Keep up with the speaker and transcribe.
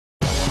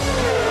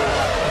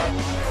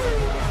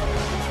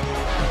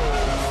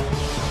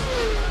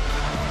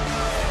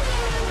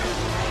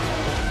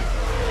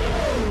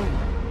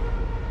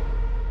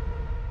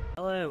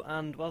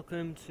and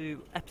welcome to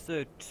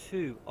episode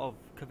 2 of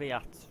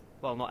KVYATS.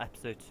 Well, not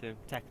episode 2,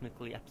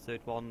 technically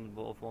episode 1,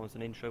 but other one was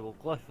an intro. We'll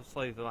gloss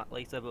over that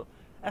later, but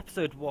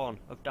episode 1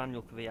 of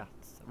Daniel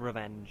KVYATS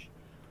Revenge.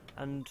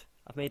 And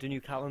I've made a new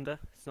calendar.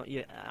 It's not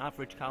your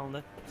average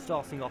calendar,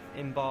 starting off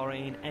in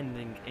Bahrain,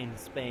 ending in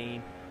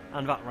Spain,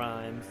 and that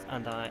rhymes.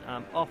 And I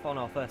am off on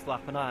our first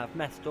lap, and I have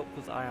messed up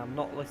because I am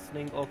not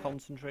listening or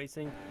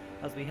concentrating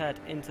as we head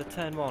into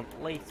turn 1,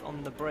 late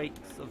on the brakes.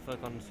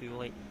 Have gone too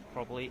late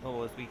probably,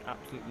 or as we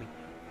absolutely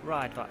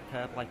ride that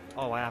curb like,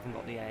 oh, I haven't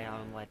got the AI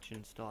on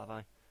Legend still, have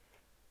I?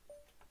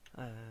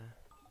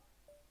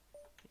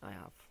 I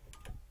have.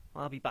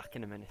 I'll be back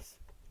in a minute.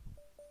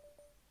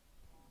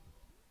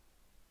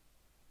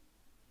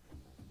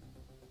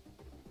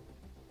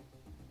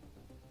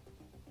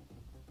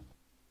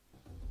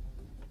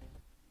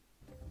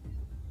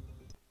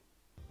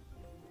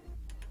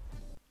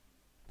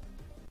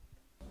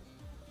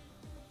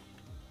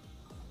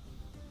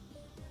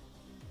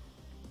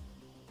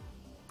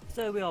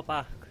 So we are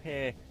back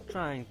here,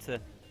 trying to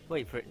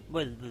wait for it,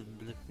 well,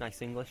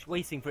 nice English,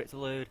 waiting for it to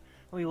load.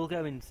 We will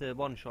go into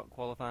one-shot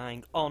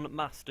qualifying on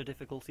Master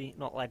difficulty,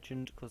 not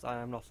Legend, because I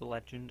am not a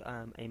Legend, I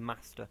am a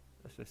Master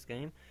of this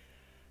game.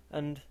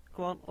 And,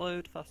 come on,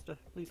 load faster,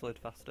 please load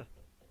faster.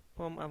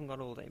 Come on, I haven't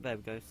got all day, there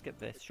we go, skip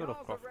this, shut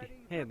up Crofty,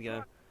 here we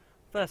go.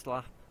 First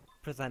lap,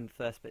 pretend the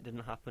first bit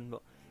didn't happen,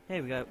 but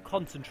here we go,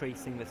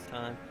 concentrating this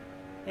time.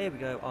 Here we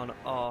go on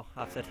R,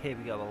 I've said here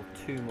we go, well,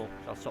 too much,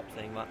 I'll stop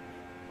saying that.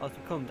 As we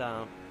come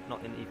down,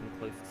 not in even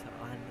close to,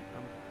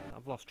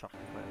 I've lost track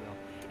of where we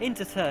are.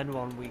 Into turn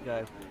 1 we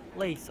go,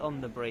 late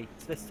on the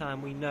brakes. This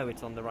time we know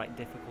it's on the right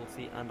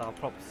difficulty, and I'll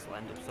probably still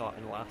end up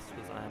starting last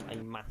because I am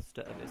a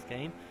master of this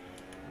game.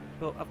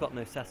 But I've got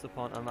no setup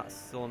on, and that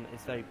sun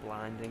is very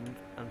blinding.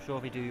 I'm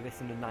sure they do this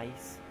in the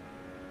nice.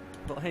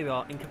 But here we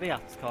are in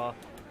KVYATS car,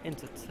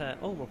 into turn,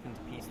 oh, we're up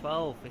into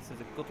P12. This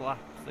is a good lap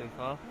so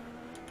far.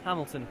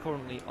 Hamilton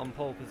currently on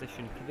pole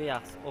position,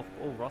 KVYATS up,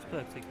 oh,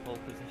 Rosberg takes pole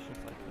position.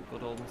 It's like a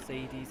good old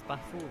Mercedes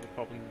battle, they'll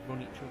probably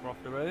run each other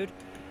off the road.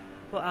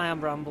 But I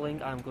am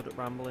rambling, I'm good at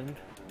rambling,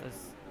 as,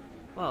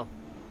 well,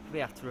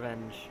 KVYATS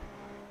Revenge.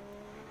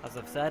 As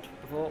I've said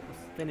before, was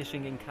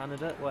finishing in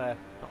Canada, where,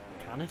 not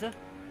Canada?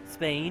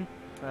 Spain,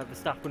 where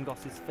Verstappen got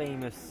his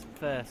famous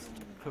first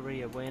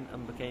career win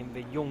and became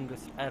the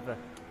youngest ever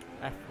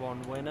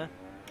F1 winner,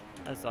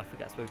 as I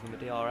forget spoken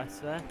with DRS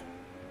there.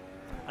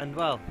 And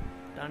well,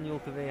 Daniel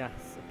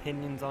KVYATS,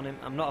 opinions on him.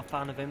 I'm not a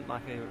fan of him. My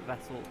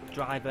favourite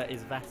driver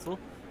is Vettel.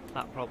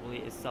 That probably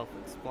is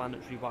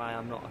self-explanatory why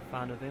I'm not a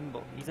fan of him,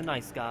 but he's a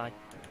nice guy.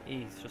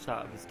 He's just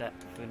out of his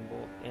depth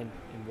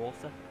in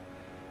water.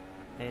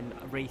 In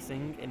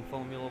racing, in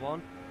Formula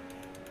 1.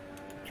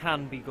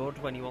 Can be good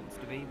when he wants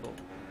to be, but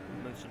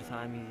most of the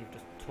time he's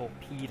just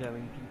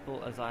torpedoing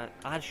people, as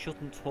I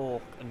shouldn't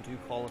talk and do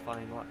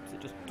qualifying laps.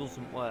 It just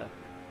doesn't work.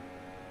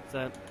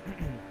 So,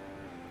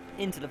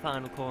 into the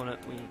final corner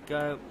we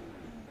go.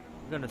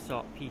 I'm going to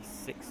start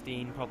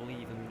P16, probably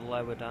even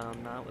lower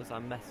down now as I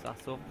mess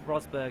that up.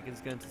 Rosberg is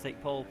going to take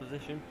pole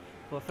position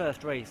for the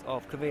first race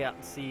of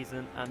KVYATS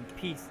season, and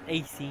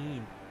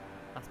P18.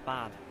 That's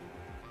bad.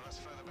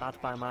 Bad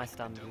by my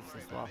standards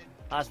as well.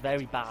 That's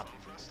very bad.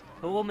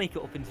 But we'll make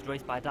it up into the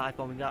race by dive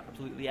bombing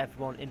absolutely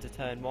everyone into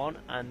turn 1.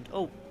 And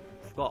oh,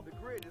 forgot.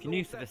 If you're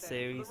new to this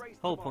series,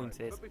 whole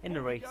point is in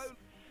the race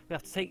we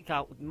have to take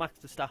out Max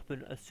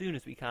Verstappen as soon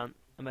as we can,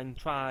 and then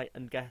try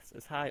and get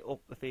as high up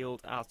the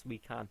field as we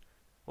can.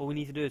 All we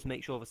need to do is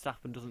make sure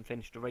Verstappen doesn't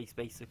finish the race,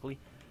 basically.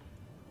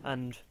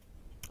 And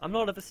I'm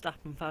not a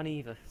Verstappen fan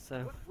either,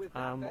 so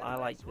I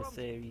like this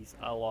series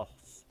a lot.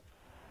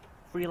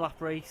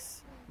 3-lap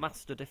race,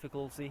 Master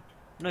difficulty,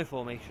 no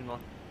formation lap.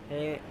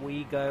 Here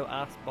we go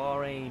at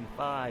Bahrain.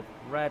 5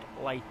 red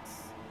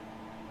lights.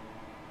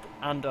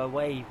 And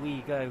away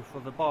we go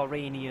for the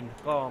Bahrainian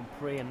Grand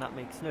Prix, and that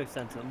makes no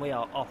sense. And we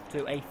are off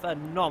to a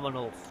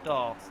phenomenal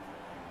start.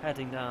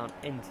 Heading down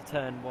into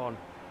turn 1.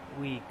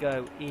 We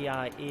go,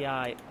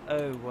 EI,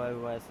 oh, whoa,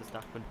 where's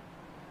Verstappen?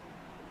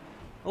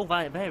 Oh,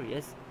 there he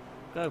is.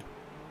 Go.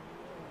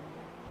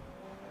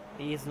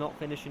 He is not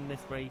finishing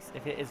this race.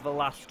 If it is the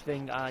last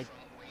thing I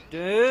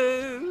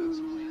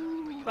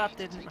do, that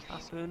didn't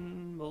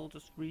happen. We'll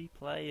just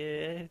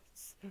replay it.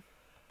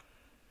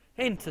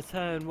 Into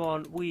turn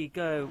 1 we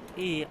go,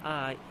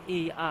 EI,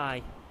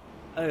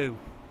 oh.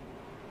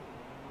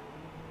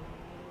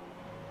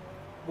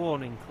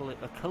 Warning,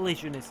 a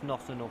collision is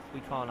not enough.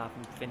 We can't have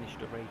him finish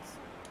the race.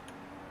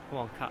 Come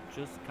on,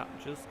 catches,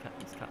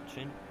 he's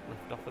catching.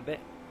 Lift off a bit.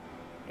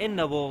 In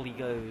the wall he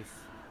goes.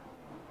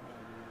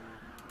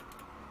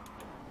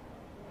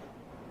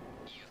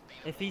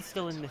 If he's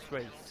still in this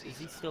race, is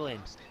he still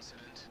in?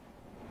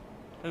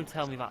 Don't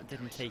tell me that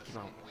didn't take him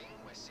out.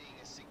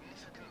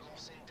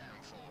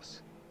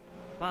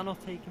 Did that not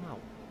take him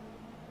out?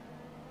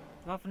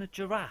 You're having a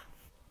giraffe.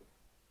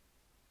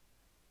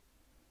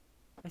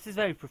 This is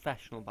very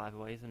professional, by the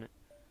way, isn't it?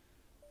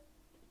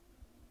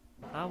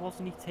 How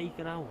wasn't he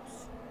taken out?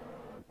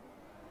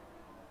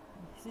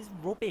 This is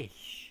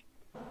rubbish.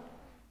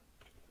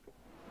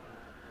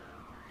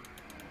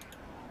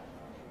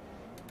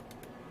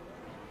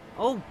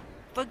 Oh,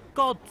 for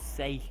God's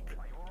sake!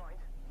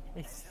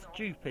 This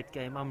stupid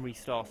game, I'm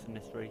restarting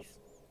this race.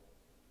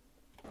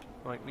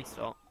 Right,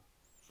 restart.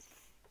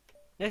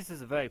 This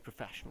is a very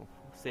professional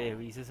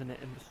series, isn't it?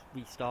 And just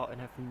restarting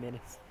every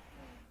minute.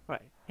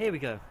 Right, here we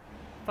go.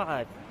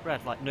 5,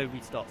 red light, no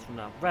restarts from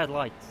now. Red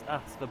lights,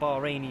 that's the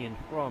Bahrainian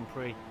Grand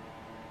Prix.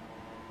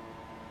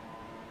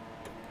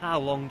 How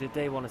long did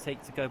they want to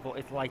take to go, but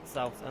it's lights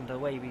out and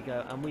away we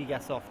go, and we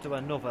get off to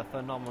another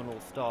phenomenal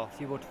start.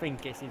 You would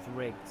think this is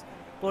rigged,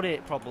 but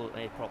it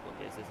probably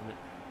is, isn't it?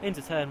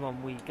 Into turn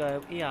 1 we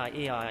go,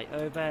 EI,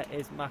 over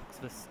is Max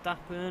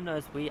Verstappen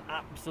as we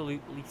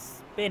absolutely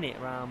spin it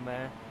round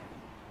there,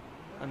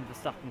 and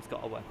Verstappen's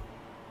got away.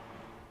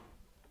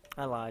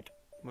 I lied,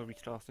 we're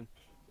restarting.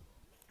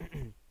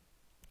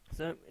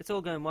 So, it's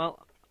all going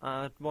well.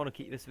 I want to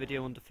keep this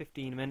video under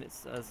 15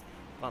 minutes as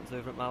I glance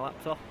over at my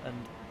laptop, and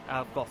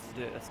I've got to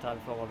do it this time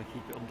if I want to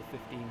keep it under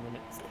 15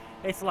 minutes.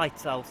 It's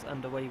lights out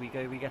and away we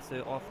go. We get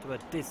off to a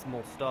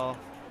dismal start,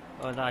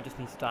 and I just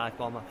need to dive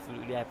bomb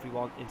absolutely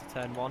everyone into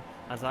turn 1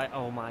 as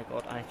oh my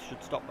god, I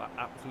should stop that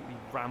absolutely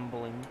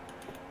rambling.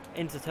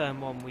 Into turn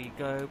 1 we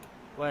go.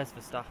 Where's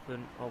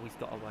Verstappen? Oh, he's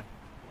got away.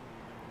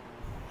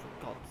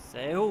 For God's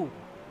sake, oh!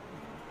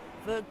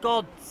 For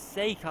God's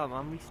sake,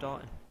 I'm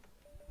restarting.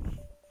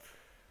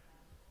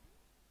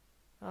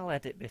 I'll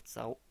edit bits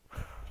out.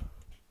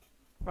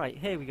 Right,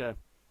 here we go.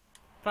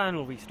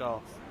 Final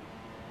restart.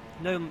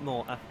 No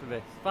more after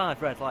this.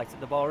 5 red lights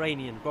at the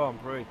Bahrainian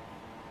Grand Prix.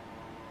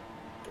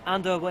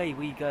 And away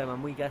we go,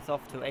 and we get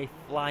off to a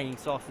flying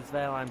start as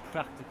Verline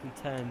practically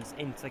turns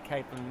into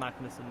Kevin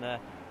Magnussen there.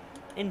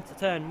 Into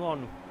turn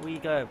 1 we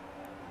go.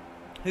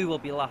 Who will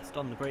be last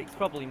on the brakes?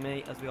 Probably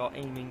me, as we are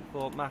aiming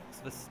for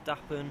Max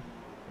Verstappen.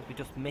 As we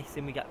just miss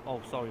him, we get... Oh,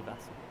 sorry,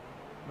 Vessel.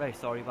 Very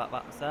sorry about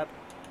that, Seb.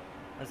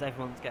 As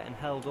everyone's getting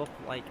held up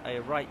like a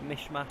right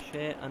mishmash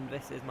here, and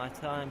this is my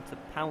time to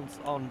pounce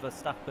on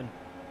Verstappen.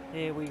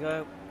 Here we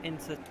go,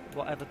 into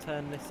whatever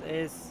turn this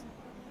is.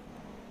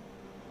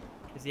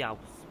 Is he out?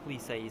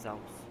 Please say he's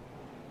out.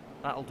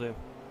 That'll do.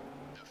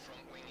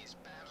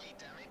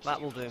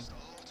 That will do.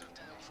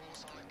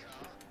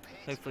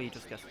 Hopefully he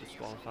just gets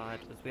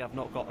disqualified, as we have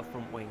not got a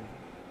front wing.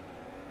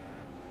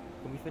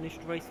 Can we finish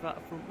the race without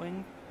a front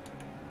wing?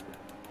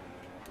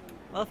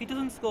 Well, if he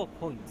doesn't score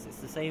points, it's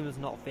the same as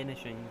not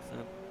finishing, so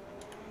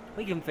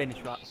we can finish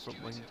without a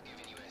front wing.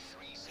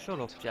 Shut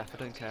up, Jeff, I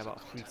don't care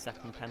about a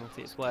 3-second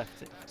penalty, it's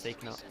worth it for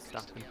taking out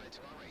Verstappen.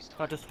 If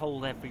I just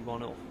hold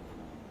everyone up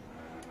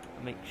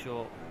and make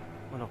sure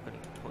we're not going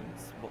to get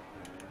points, but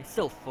it's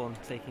still fun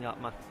taking out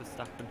Max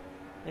Verstappen.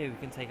 Maybe we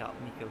can take out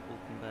Nico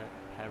Hülkenberg,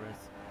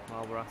 Perez,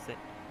 while we're at it.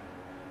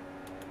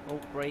 Oh,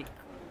 brake.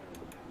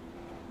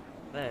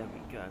 There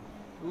we go.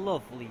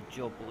 Lovely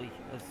jubbly.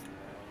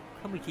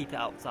 Can we keep it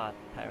outside,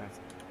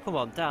 Perez? Come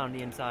on, down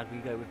the inside we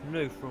go with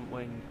no front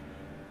wing.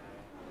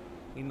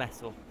 We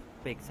mess up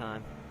big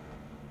time.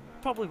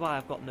 Probably why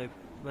I've got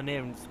we're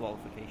nearing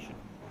disqualification.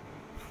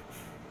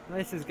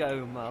 This is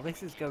going well.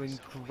 This is going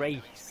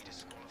great.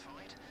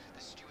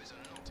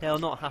 They are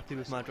not happy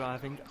with my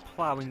driving.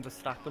 Ploughing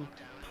Verstappen,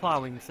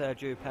 ploughing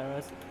Sergio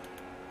Perez,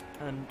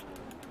 and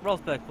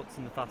Rosberg puts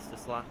in the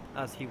fastest lap,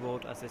 as he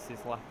would, as this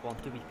is lap 1.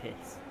 Do we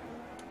piss?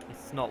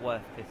 It's not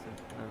worth pissing.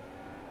 No.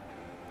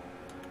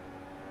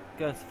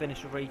 Going to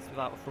finish a race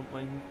without a front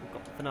wing. We've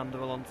got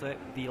Fernando Alonso,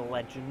 the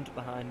legend,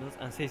 behind us,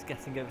 as he's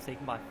getting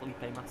overtaken by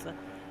Felipe Massa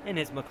in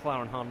his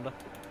McLaren Honda.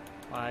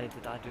 Why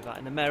did I do that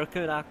in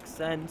American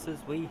accent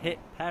as we hit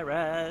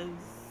Perez?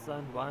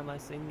 And why am I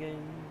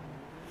singing?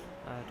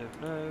 I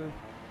don't know.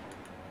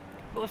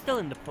 But we're still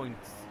in the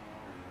points.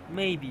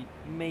 Maybe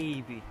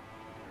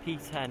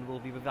P10 will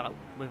be without...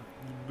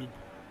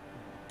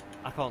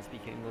 I can't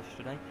speak English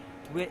today.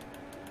 We're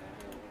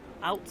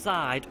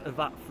outside of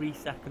that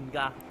 3-second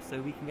gap,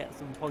 so we can get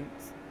some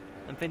points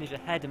and finish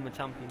ahead in the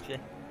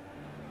championship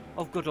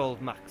of good old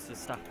Max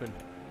Verstappen.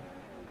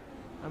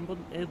 And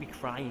he'll be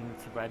crying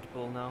to Red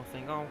Bull now,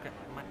 saying, "Oh, get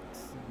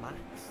Max,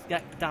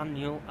 get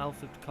Daniel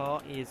out of the car.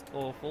 He is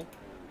awful."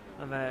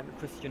 And then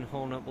Christian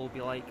Horner will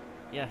be like,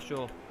 "Yeah,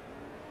 sure,"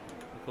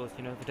 because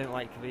you know they don't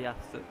like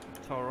KVYATS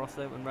at Toro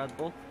Rosso and Red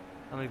Bull,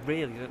 and they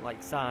really don't like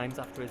Sainz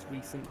after his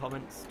recent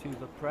comments to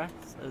the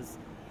press. As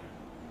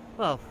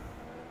well.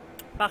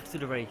 Back to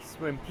the race,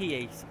 we're in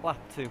P8, lap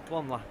 2,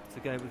 1 lap to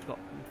go. We've got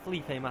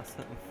Felipe Massa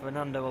and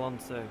Fernando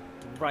Alonso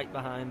right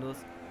behind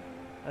us.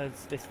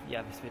 As this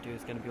video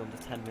is going to be under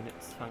 10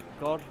 minutes, thank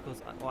God, because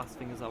the last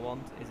thing I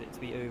want is it to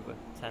be over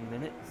 10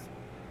 minutes,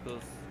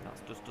 because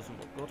that just doesn't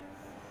look good.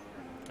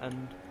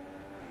 And,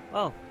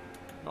 well,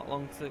 not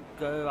long to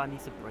go, I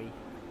need to brake.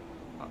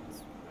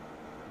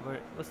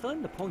 We're still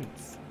in the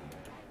points.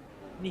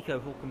 Nico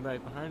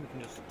Hülkenberg behind, we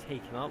can just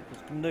take him out,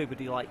 because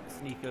nobody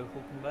likes Nico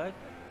Hülkenberg.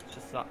 It's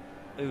just that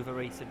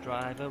over-raced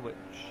driver, which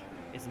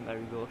isn't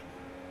very good.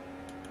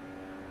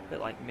 A bit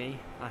like me,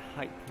 I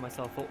hype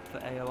myself up for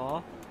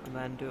AOR, and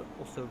then do it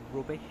also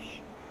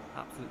rubbish.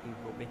 Absolutely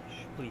rubbish.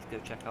 Please go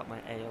check out my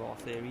AOR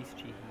series,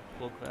 cheeky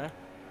plug there.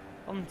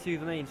 On to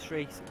the main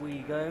straight we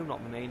go,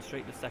 not the main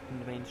straight, the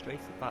second main straight,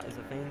 if that is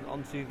a thing.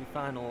 On to the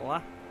final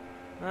lap.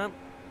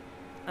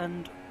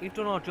 And we've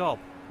done our job.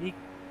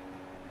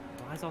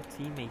 Why is our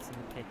teammate in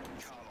the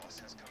pits?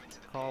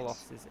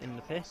 Carlos is in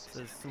the pits.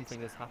 There's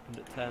something that's happened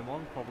at turn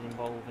 1, probably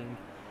involving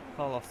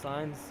Carlos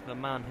Sainz, the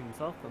man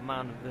himself, the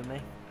man of the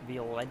myth, the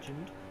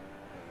legend.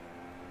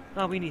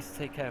 Now we need to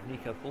take care of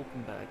Nico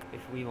Hülkenberg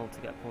if we want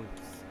to get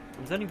points.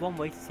 There's only one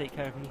way to take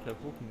care of Nico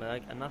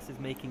Hülkenberg, and that is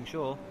making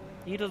sure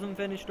he doesn't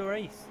finish the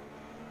race.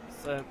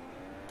 So,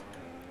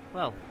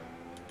 well,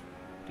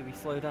 do we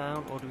slow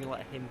down or do we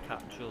let him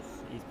catch us?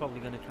 He's probably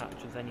going to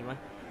catch us anyway.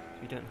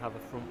 We don't have a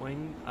front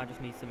wing. I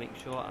just need to make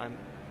sure I'm...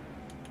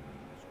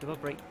 Do I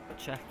brake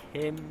check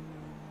him?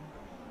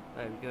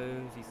 There he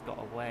goes, he's got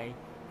away.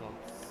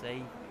 God's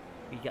sake.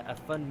 We get a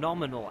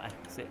phenomenal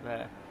exit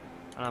there.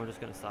 And I'm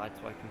just going to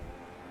sideswipe him.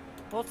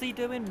 What's he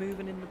doing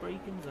moving in the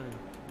braking zone?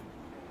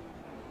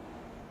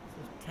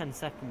 It's a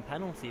 10-second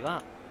penalty,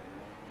 that.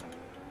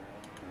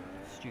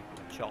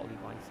 Stupid Charlie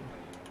Whiting.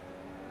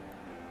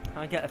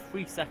 I get a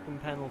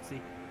 3-second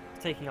penalty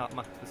for taking out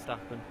Max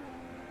Verstappen.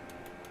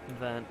 And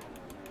then...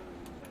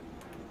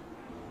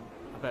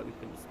 I bet we've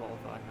been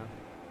disqualified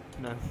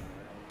now. No.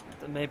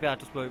 Maybe I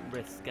just won't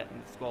risk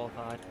getting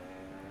disqualified.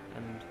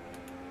 And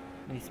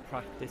I need to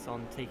practice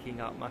on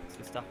taking out Max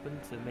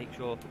Verstappen to make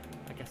sure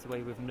I get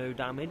away with no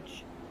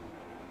damage.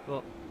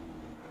 But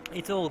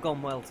it's all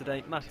gone well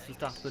today. Max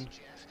Verstappen.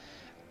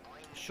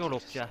 Shut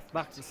up, Jeff.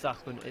 Max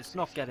Verstappen is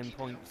not getting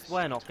points.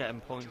 We're not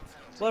getting points.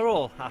 We're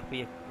all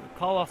happy.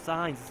 Carlos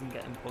Sainz isn't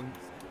getting points.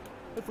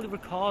 Hopefully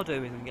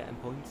Ricardo isn't getting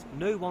points.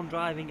 No one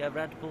driving a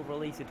Red Bull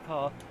related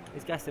car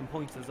is getting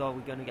points as well.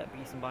 We're going to get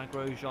beaten by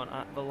Grosjean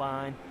at the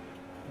line.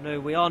 No,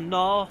 we are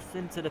not.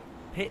 Into the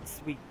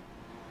pits we...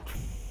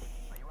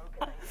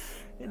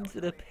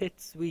 Into the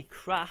pits we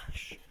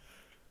crash.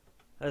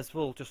 As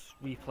we'll just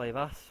replay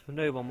that.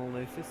 No one will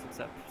notice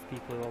except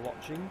people who are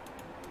watching,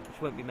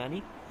 which won't be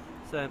many.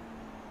 So,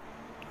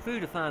 through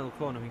the final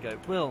corner we go.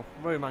 Will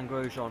Romain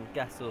Grosjean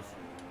guess us?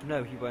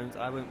 No, he won't.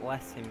 I won't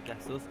let him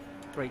guess us.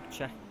 Brake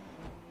check.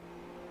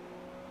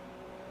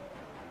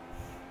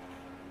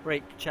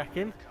 Brake check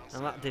him,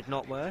 and that did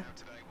not work.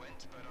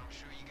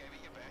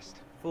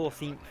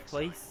 14th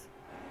place.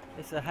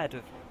 It's ahead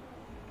of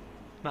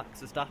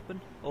Max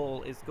Verstappen.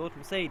 All is good.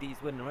 Mercedes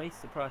win the race.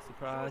 Surprise,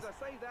 surprise.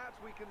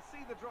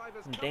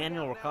 And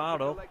Daniel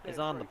Ricciardo is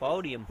on the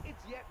podium.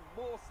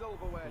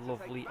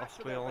 Lovely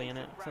Australian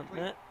accent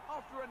there.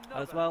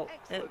 As well,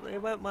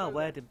 it went well.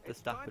 Where did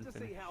Verstappen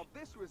finish?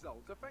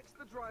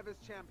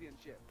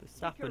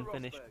 Verstappen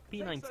finished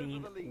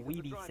P19.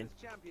 We beat him.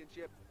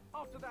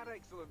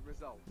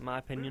 In my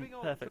opinion,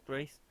 perfect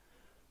race.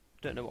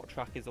 Don't know what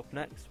track is up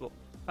next, but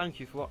thank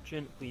you for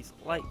watching. Please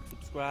like,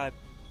 subscribe,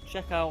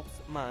 check out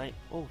my...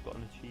 Oh, I've got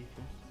an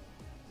achievement.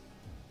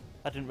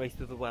 I didn't race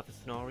with the weather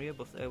scenario,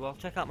 but oh well.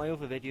 Check out my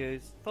other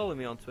videos, follow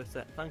me on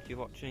Twitter. Thank you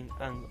for watching,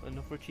 and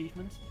another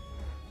achievement.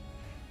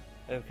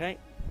 Okay,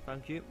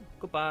 thank you,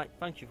 goodbye,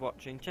 thank you for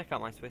watching, check out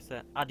my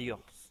Twitter,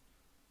 adios.